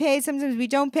sometimes we pay, sometimes we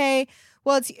don't pay.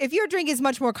 Well, it's, if your drink is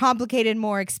much more complicated,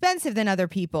 more expensive than other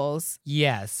people's.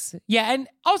 Yes. Yeah. And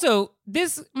also,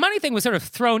 this money thing was sort of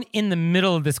thrown in the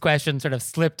middle of this question, sort of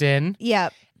slipped in. Yeah.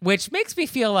 Which makes me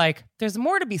feel like there's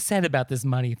more to be said about this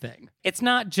money thing. It's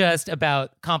not just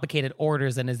about complicated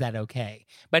orders and is that okay,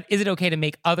 but is it okay to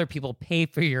make other people pay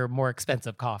for your more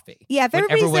expensive coffee? Yeah, if when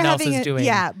everybody's everyone else having is doing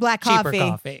black cheaper coffee,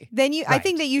 coffee. then I Right.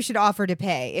 think that you should offer to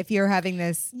pay if you're having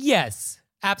this. Yes,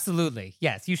 absolutely.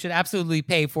 Yes, you should absolutely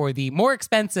pay for the more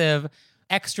expensive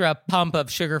extra pump of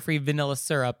sugar-free vanilla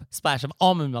syrup splash of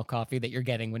almond milk coffee that you're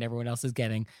getting when everyone else is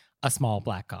getting a small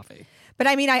black coffee. But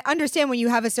I mean, I understand when you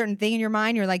have a certain thing in your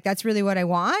mind, you're like, that's really what I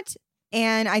want.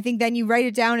 And I think then you write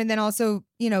it down and then also,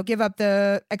 give up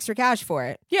the extra cash for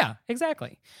it. Yeah,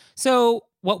 exactly. So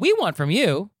what we want from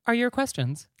you are your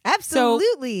questions.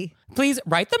 Absolutely. So please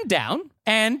write them down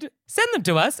and send them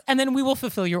to us, and then we will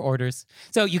fulfill your orders.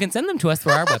 So you can send them to us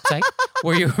through our website,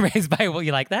 where you raised by Wolves.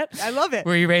 You like that? I love it.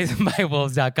 Where you raised by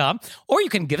Wolves.com. Or you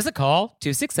can give us a call,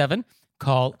 267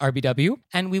 call RBW,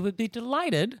 and we would be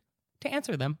delighted to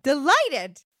answer them.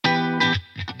 Delighted.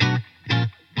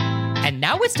 And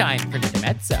now it's time for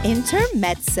Intermezzo.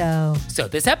 Intermezzo. So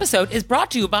this episode is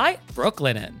brought to you by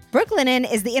Brooklinen. Brooklinen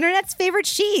is the internet's favorite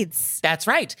sheets. That's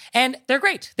right. And they're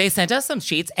great. They sent us some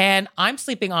sheets, and I'm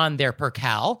sleeping on their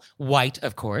percale, white,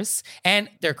 of course. And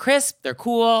they're crisp, they're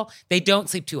cool. They don't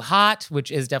sleep too hot, which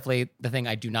is definitely the thing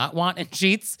I do not want in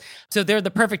sheets. So they're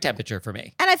the perfect temperature for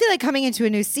me. And I feel like coming into a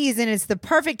new season, it's the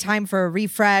perfect time for a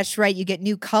refresh, right? You get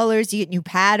new colors, you get new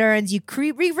patterns, you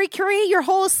recreate your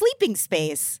whole sleeping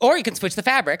space. Or you can switch the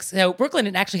fabrics. So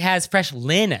Brooklinen actually has fresh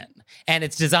linen, and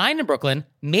it's designed in Brooklyn,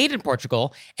 made in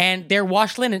Portugal, and their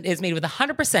wash linen is made with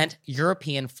 100%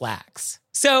 European flax.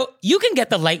 So you can get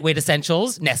the lightweight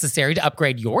essentials necessary to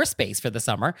upgrade your space for the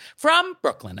summer from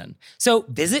Brooklinen. So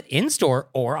visit in-store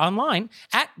or online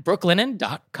at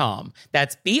brooklinen.com.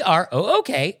 That's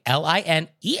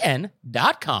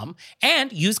BROOKLINEN.com,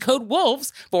 and use code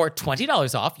WOLVES for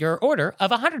 $20 off your order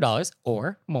of $100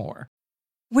 or more.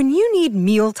 When you need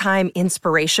mealtime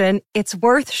inspiration, it's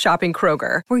worth shopping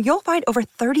Kroger, where you'll find over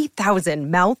 30,000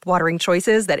 mouth-watering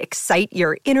choices that excite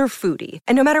your inner foodie.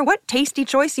 And no matter what tasty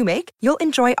choice you make, you'll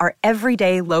enjoy our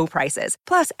everyday low prices,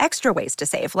 plus extra ways to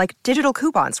save, like digital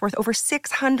coupons worth over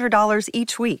 $600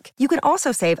 each week. You can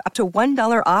also save up to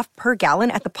 $1 off per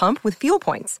gallon at the pump with fuel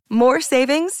points. More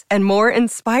savings and more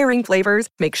inspiring flavors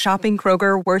make shopping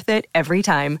Kroger worth it every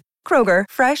time. Kroger,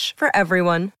 fresh for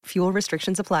everyone. Fuel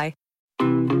restrictions apply.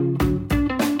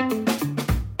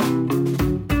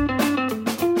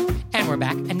 And we're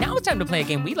back, and now it's time to play a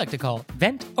game we like to call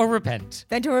Vent or Repent,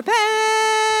 Vent or repent.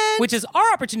 which is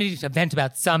our opportunity to vent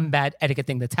about some bad etiquette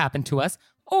thing that's happened to us,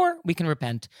 or we can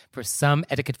repent for some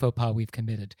etiquette faux pas we've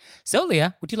committed. So,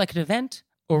 Leah, would you like to vent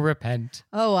or repent?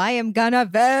 Oh, I am gonna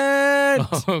vent.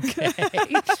 Okay.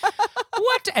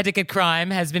 What etiquette crime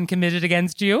has been committed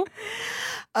against you?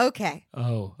 Okay.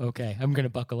 Oh, okay. I'm going to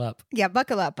buckle up. Yeah,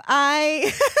 buckle up.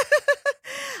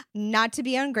 Not to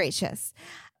be ungracious,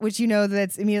 which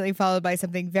that's immediately followed by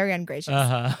something very ungracious.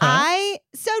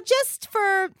 So just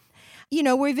for,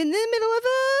 we're in the middle of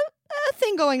a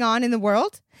thing going on in the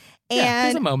world. And yeah,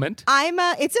 there's a moment.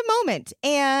 It's a moment.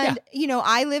 And,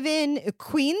 I live in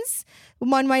Queens.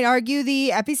 One might argue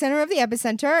the epicenter of the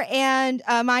epicenter. And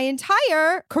my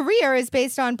entire career is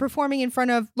based on performing in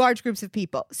front of large groups of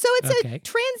people. So it's a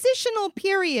transitional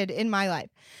period in my life.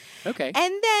 Okay.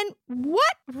 And then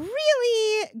what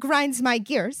really grinds my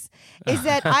gears is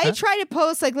that I try to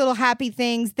post like little happy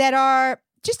things that are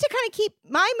just to kind of keep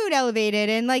my mood elevated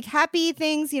and like happy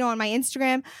things, on my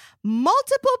Instagram.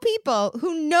 Multiple people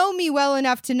who know me well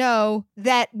enough to know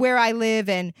that where I live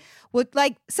and with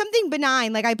like something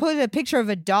benign, like I posted a picture of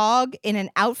a dog in an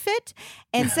outfit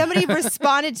and somebody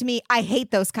responded to me, I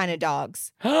hate those kind of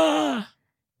dogs.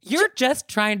 You're just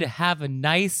trying to have a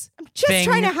nice Just thing.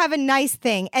 trying to have a nice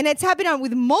thing. And it's happened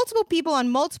with multiple people on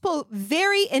multiple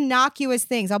very innocuous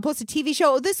things. I'll post a TV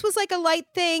show. Oh, this was like a light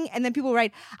thing. And then people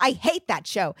write, I hate that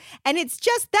show. And it's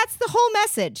just, that's the whole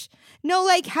message. No,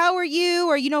 like, how are you?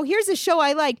 Or, here's a show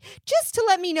I liked. Just to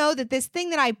let me know that this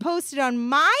thing that I posted on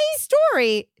my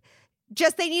story,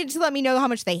 they needed to let me know how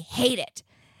much they hate it.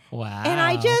 Wow. And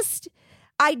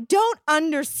I don't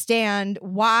understand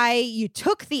why you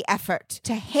took the effort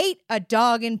to hate a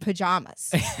dog in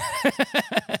pajamas.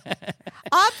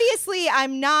 Obviously,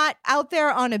 I'm not out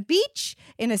there on a beach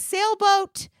in a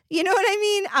sailboat. You know what I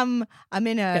mean? I'm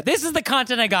in a... This is the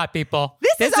content I got, people.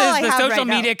 This is all I the have social right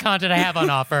now. media content I have on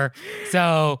offer.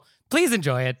 So please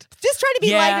enjoy it. Just try to be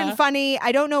Yeah. light and funny.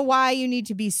 I don't know why you need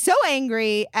to be so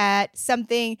angry at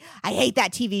something. I hate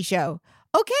that TV show.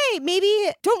 Okay,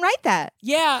 maybe don't write that.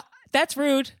 Yeah, that's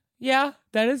rude. Yeah,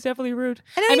 that is definitely rude.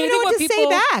 And I don't even know what to say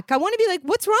back. I want to be like,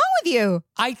 what's wrong with you?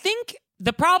 I think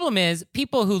the problem is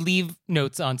people who leave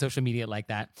notes on social media like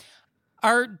that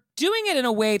are doing it in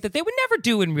a way that they would never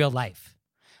do in real life.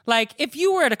 Like if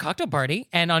you were at a cocktail party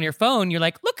and on your phone, you're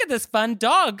like, look at this fun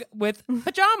dog with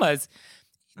pajamas.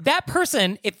 That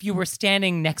person, if you were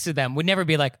standing next to them, would never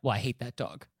be like, well, I hate that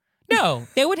dog. No,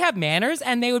 they would have manners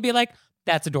and they would be like,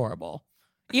 that's adorable.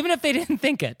 Even if they didn't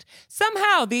think it.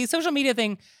 Somehow the social media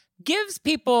thing gives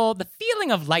people the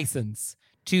feeling of license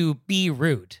to be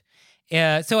rude.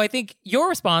 So I think your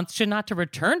response should not to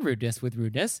return rudeness with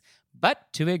rudeness,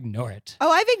 but to ignore it.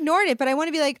 Oh, I've ignored it, but I want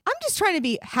to be like, I'm just trying to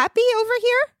be happy over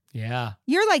here. Yeah.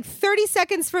 You're like 30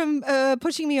 seconds from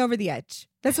pushing me over the edge.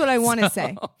 That's what I want to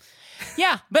say.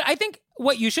 Yeah, but I think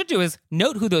what you should do is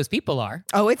note who those people are.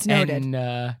 Oh, it's noted.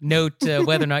 And note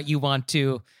whether or not you want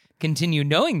to continue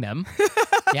knowing them.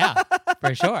 Yeah,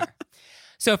 for sure.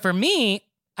 So for me,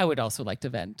 I would also like to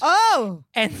vent. Oh.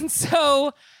 And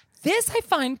so this I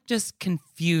find just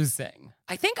confusing.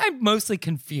 I think I'm mostly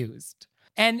confused.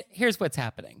 And here's what's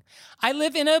happening. I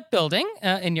live in a building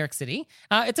in New York City.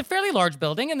 It's a fairly large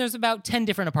building, and there's about 10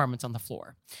 different apartments on the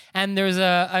floor. And there's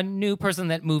a new person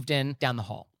that moved in down the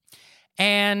hall.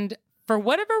 And for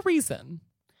whatever reason,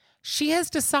 she has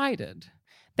decided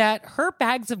that her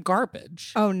bags of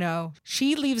garbage, Oh, no.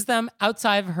 she leaves them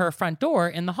outside of her front door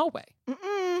in the hallway.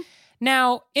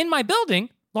 Now, in my building,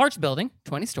 large building,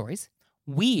 20 stories,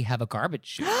 we have a garbage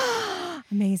chute.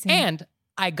 Amazing. And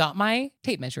I got my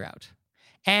tape measure out.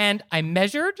 And I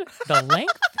measured the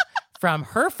length from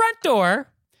her front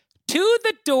door to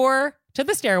the door to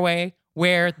the stairway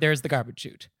where there's the garbage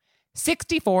chute.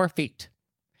 64 feet.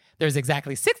 There's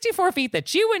exactly 64 feet that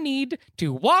she would need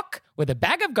to walk with a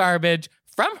bag of garbage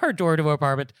from her door to her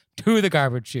apartment to the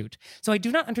garbage chute. So I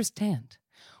do not understand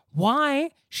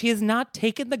why she has not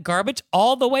taken the garbage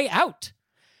all the way out.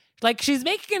 Like she's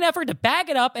making an effort to bag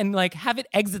it up and like have it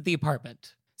exit the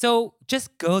apartment. So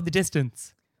just go the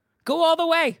distance. Go all the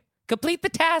way. Complete the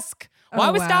task. Why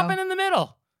Oh, was wow. stopping in the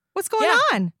middle? What's going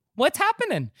on? What's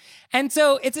happening? And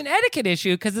so it's an etiquette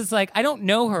issue because it's like, I don't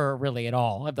know her really at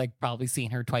all. I've like probably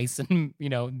seen her twice and,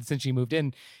 since she moved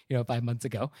in, 5 months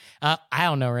ago. I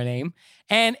don't know her name.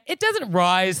 And it doesn't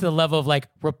rise to the level of like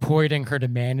reporting her to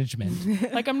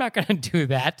management. Like, I'm not going to do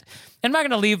that. I'm not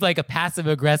going to leave like a passive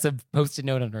aggressive Post-it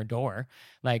note on her door.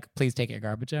 Like, please take your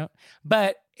garbage out.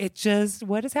 But it's just,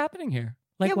 what is happening here?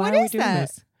 Like, Yeah, why what are we is doing that?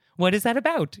 this? What is that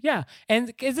about? Yeah.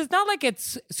 And it's not like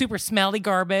it's super smelly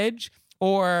garbage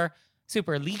or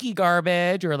super leaky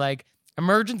garbage or like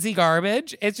emergency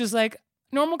garbage. It's just like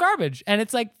normal garbage. And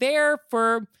it's like there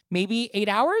for maybe 8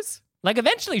 hours. Like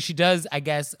eventually she does, I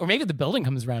guess, or maybe the building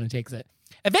comes around and takes it.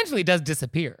 Eventually it does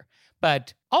disappear.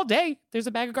 But all day there's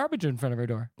a bag of garbage in front of her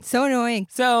door. So annoying.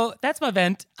 So that's my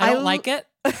vent. I don't like it.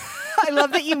 I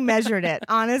love that you measured it.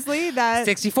 Honestly, that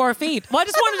 64 feet. Well, I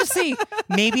just wanted to see.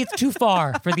 Maybe it's too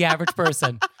far for the average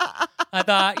person. I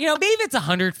thought, maybe if it's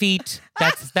 100 feet,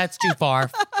 that's too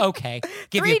far. Okay,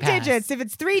 give you a 3 pass. digits. If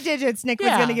it's 3 digits, Nick was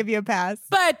Yeah. going to give you a pass.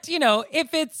 But,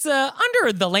 if it's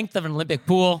under the length of an Olympic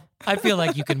pool, I feel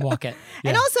like you can walk it.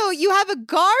 And Yeah. also, you have a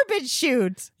garbage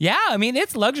chute. Yeah, I mean,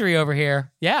 it's luxury over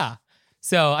here. Yeah.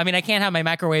 So, I mean, I can't have my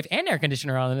microwave and air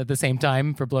conditioner on at the same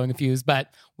time for blowing a fuse,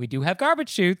 but we do have garbage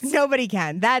chutes. Nobody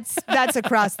can. That's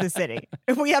across the city.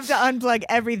 We have to unplug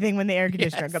everything when the air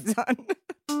conditioner comes on.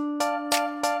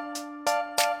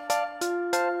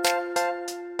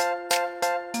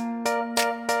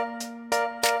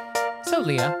 So,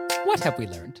 Leah, what have we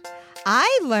learned?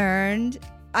 I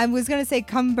was going to say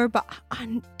Cummerbund,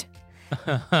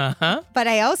 but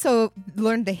I also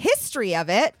learned the history of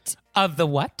it, Of the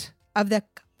what? of the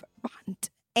Cummerbund.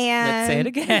 And Let's say it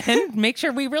again. Make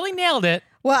sure we really nailed it.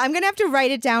 Well, I'm going to have to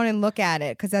write it down and look at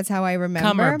it because that's how I remember.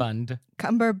 Cummerbund.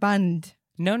 Cummerbund.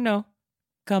 No.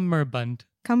 Cummerbund.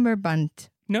 Cummerbund.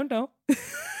 No.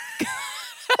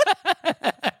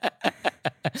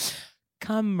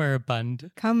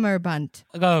 Cummerbund. Cummerbund.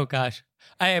 Oh, gosh.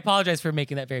 I apologize for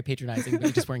making that very patronizing, but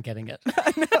you just weren't getting it.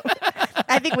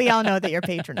 I think we all know that you're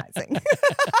patronizing.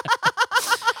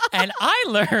 And I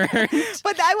learned.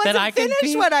 But I wasn't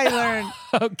finished what I learned.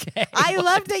 Okay. I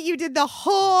loved that you did the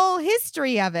whole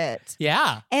history of it.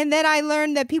 Yeah. And then I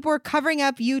learned that people were covering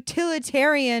up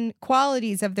utilitarian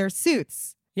qualities of their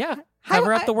suits. Yeah.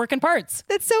 Cover up the working parts.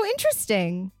 That's so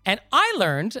interesting. And I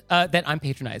learned that I'm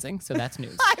patronizing, so that's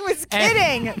news. I was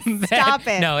kidding. Stop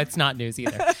it. No, it's not news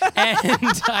either. And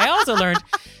I also learned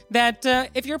that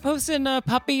if you're posting a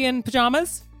puppy in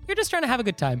pajamas, you're just trying to have a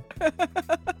good time.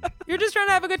 You're just trying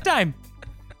to have a good time.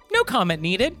 No comment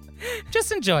needed.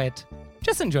 Just enjoy it.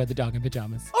 Just enjoy the dog in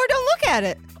pajamas. Or don't look at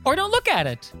it. Or don't look at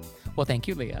it. Well, thank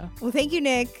you, Leah. Well, thank you,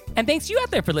 Nick. And thanks to you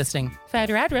out there for listening. If I had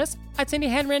your address, I'd send you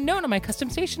a handwritten note on my custom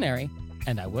stationery.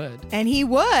 And I would. And he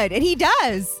would. And he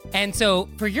does. And so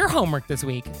for your homework this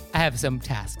week, I have some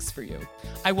tasks for you.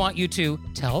 I want you to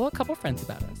tell a couple friends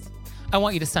about us. I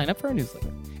want you to sign up for our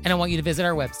newsletter. And I want you to visit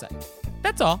our website.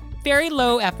 That's all. Very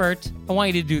low effort. I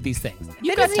want you to do these things.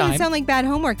 You've that got doesn't time. even sound like bad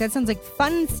homework. That sounds like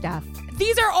fun stuff.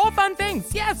 These are all fun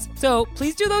things. Yes. So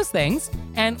please do those things.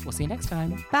 And we'll see you next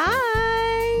time.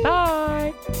 Bye.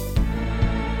 Bye.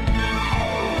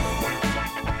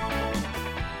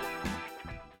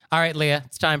 All right, Leah,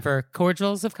 it's time for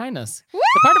Cordials of Kindness. Woo!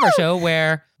 The part of our show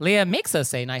where Leah makes us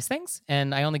say nice things,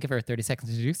 and I only give her 30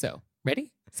 seconds to do so.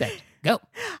 Ready, set, go.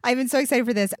 I've been so excited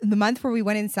for this. The month where we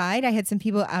went inside, I had some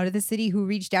people out of the city who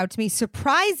reached out to me,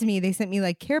 surprised me. They sent me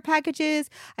like care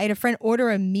packages. I had a friend order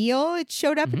a meal. It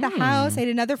showed up at the house. I had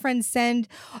another friend send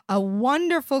a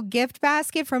wonderful gift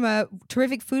basket from a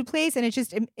terrific food place. And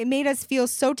it made us feel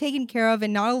so taken care of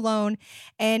and not alone.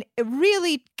 And it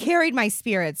really carried my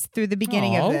spirits through the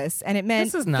beginning of this. And it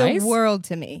meant the world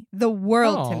to me. The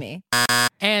world to me.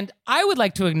 And I would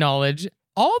like to acknowledge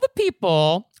all the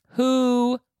people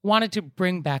who wanted to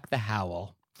bring back the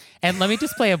howl. And let me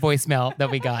just play a voicemail that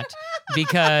we got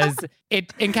because it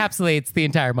encapsulates the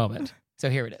entire moment. So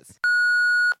here it is.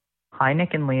 Hi,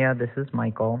 Nick and Leah. This is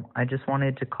Michael. I just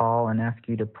wanted to call and ask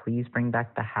you to please bring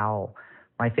back the howl.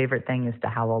 My favorite thing is to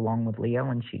howl along with Leah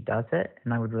when she does it,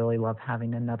 and I would really love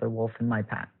having another wolf in my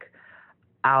pack.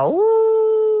 Ow!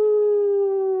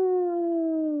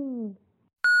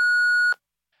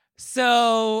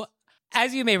 So,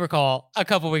 as you may recall, a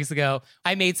couple weeks ago,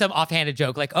 I made some offhanded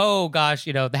joke like, oh gosh,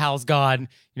 the howl's gone.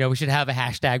 We should have a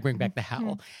hashtag bring back the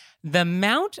howl. The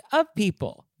amount of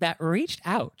people that reached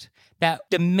out that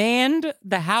demand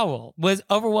the howl was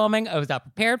overwhelming. I was not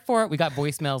prepared for it. We got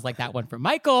voicemails like that one from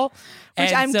Michael.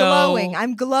 Which I'm glowing.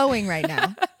 I'm glowing right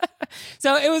now.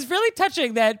 So it was really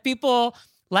touching that people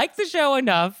like the show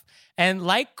enough and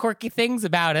like quirky things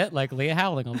about it, like Leah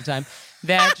howling all the time,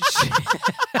 that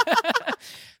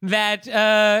that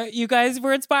you guys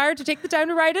were inspired to take the time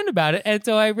to write in about it. And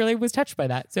so I really was touched by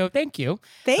that. So thank you.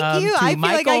 Thank you. To I feel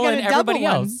Michael like I got and a double everybody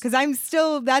one else.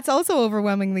 because that's also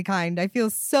overwhelmingly kind. I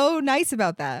feel so nice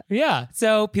about that. Yeah.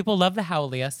 So people love the howl,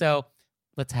 Leah. So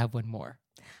let's have one more.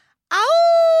 Ow!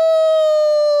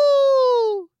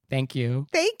 Thank you.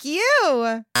 Thank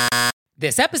you.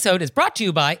 This episode is brought to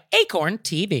you by Acorn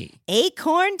TV.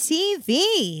 Acorn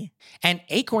TV. And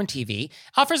Acorn TV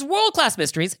offers world-class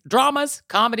mysteries, dramas,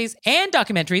 comedies, and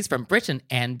documentaries from Britain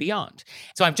and beyond.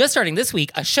 So I'm just starting this week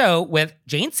a show with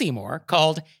Jane Seymour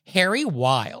called Harry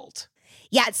Wild.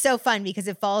 Yeah, it's so fun because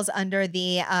it falls under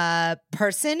the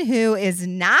person who is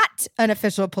not an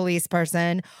official police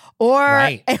person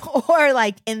or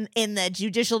like in the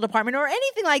judicial department or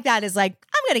anything like that is like,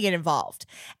 I'm going to get involved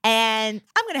and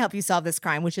I'm going to help you solve this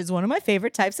crime, which is one of my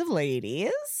favorite types of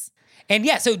ladies. And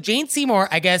yeah, so Jane Seymour,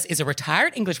 I guess, is a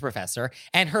retired English professor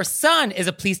and her son is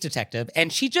a police detective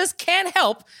and she just can't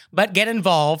help but get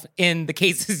involved in the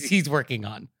cases he's working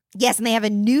on. Yes, and they have a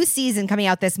new season coming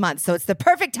out this month, so it's the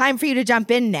perfect time for you to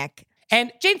jump in, Nick.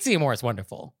 And Jane Seymour is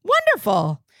wonderful.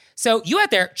 Wonderful. So you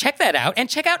out there, check that out and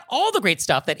check out all the great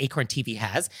stuff that Acorn TV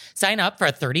has. Sign up for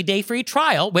a 30-day free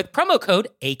trial with promo code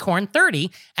ACORN30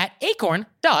 at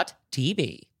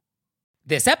acorn.tv.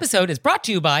 This episode is brought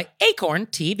to you by Acorn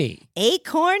TV.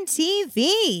 Acorn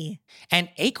TV. And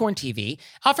Acorn TV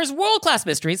offers world-class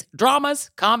mysteries, dramas,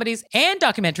 comedies, and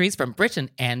documentaries from Britain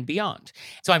and beyond.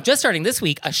 So I'm just starting this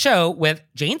week a show with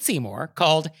Jane Seymour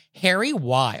called Harry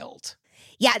Wild.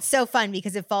 Yeah, it's so fun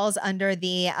because it falls under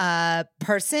the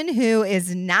person who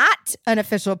is not an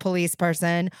official police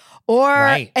person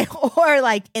or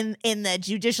like in the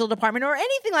judicial department or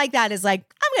anything like that is like,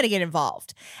 I'm going to get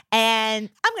involved and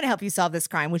I'm going to help you solve this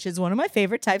crime, which is one of my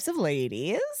favorite types of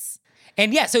ladies.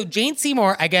 And yeah, so Jane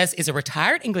Seymour, I guess, is a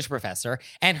retired English professor,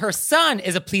 and her son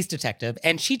is a police detective,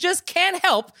 and she just can't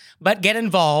help but get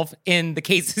involved in the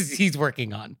cases he's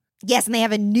working on. Yes, and they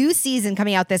have a new season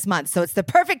coming out this month, so it's the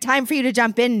perfect time for you to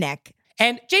jump in, Nick.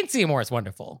 And Jane Seymour is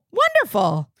wonderful.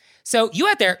 Wonderful. So you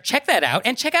out there, check that out,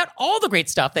 and check out all the great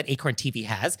stuff that Acorn TV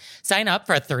has. Sign up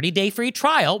for a 30-day free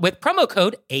trial with promo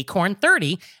code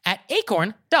ACORN30 at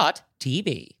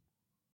acorn.tv.